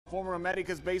Former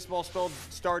Americas baseball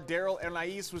star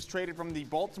Hernaiz was traded from the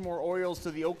Baltimore Orioles to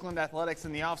the Oakland Athletics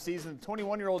in the offseason. The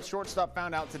 21-year-old shortstop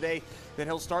found out today that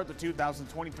he'll start the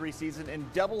 2023 season in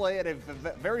Double-A at a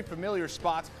very familiar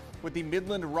spot with the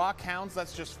Midland Rockhounds.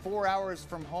 That's just 4 hours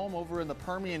from home over in the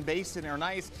Permian Basin.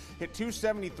 Hernaiz hit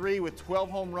 .273 with 12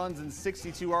 home runs and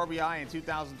 62 RBI in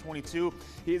 2022.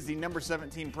 He is the number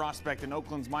 17 prospect in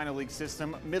Oakland's minor league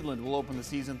system. Midland will open the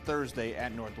season Thursday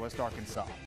at Northwest Arkansas.